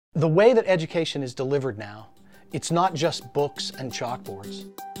The way that education is delivered now, it's not just books and chalkboards.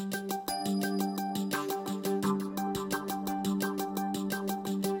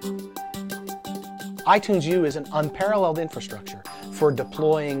 iTunes U is an unparalleled infrastructure for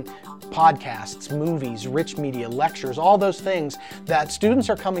deploying podcasts, movies, rich media, lectures, all those things that students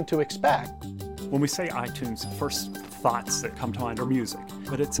are coming to expect. When we say iTunes, first thoughts that come to mind are music,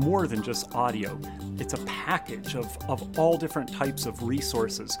 but it's more than just audio. It's a package of all different types of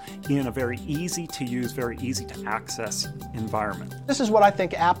resources in a very easy to use, very easy to access environment. This is what I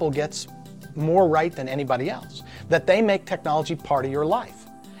think Apple gets more right than anybody else, that they make technology part of your life.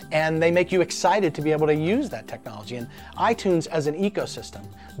 And they make you excited to be able to use that technology. And iTunes as an ecosystem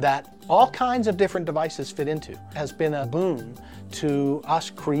that all kinds of different devices fit into has been a boon to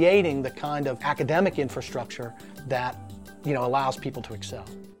us creating the kind of academic infrastructure that allows people to excel.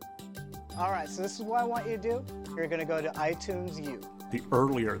 All right, so this is what I want you to do. You're going to go to iTunes U. The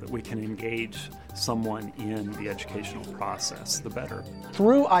earlier that we can engage someone in the educational process, the better.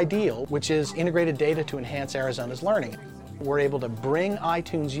 Through IDEAL, which is integrated data to enhance Arizona's learning, we're able to bring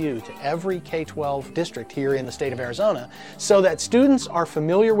iTunes U to every K-12 district here in the state of Arizona so that students are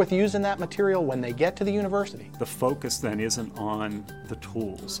familiar with using that material when they get to the university. The focus then isn't on the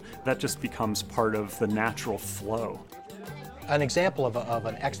tools. That just becomes part of the natural flow. An example of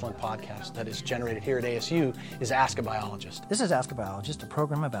an excellent podcast that is generated here at ASU is Ask a Biologist. This is Ask a Biologist, a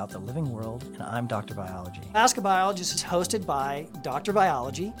program about the living world, and I'm Dr. Biology. Ask a Biologist is hosted by Dr.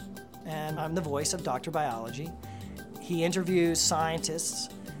 Biology, and I'm the voice of Dr. Biology. He interviews scientists,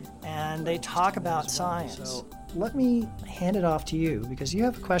 and they talk about science. So let me hand it off to you, because you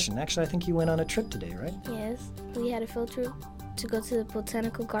have a question. Actually, I think you went on a trip today, right? Yes, we had a field trip to go to the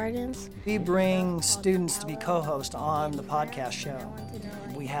botanical gardens. We bring students to be co-hosts on the podcast show.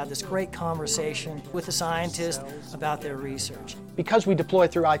 We had this great conversation with the scientists about their research. Because we deploy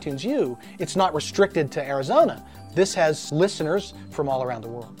through iTunes U, it's not restricted to Arizona. This has listeners from all around the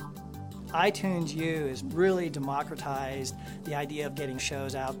world. iTunes U has really democratized the idea of getting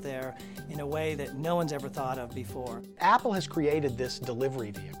shows out there in a way that no one's ever thought of before. Apple has created this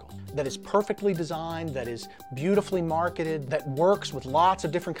delivery vehicle that is perfectly designed, that is beautifully marketed, that works with lots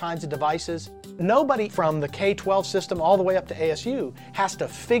of different kinds of devices. Nobody from the K-12 system all the way up to ASU has to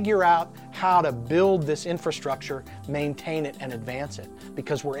figure out how to build this infrastructure, maintain it, and advance it,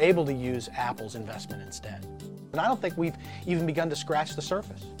 because we're able to use Apple's investment instead. And I don't think we've even begun to scratch the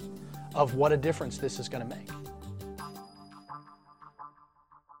surface of what a difference this is going to make.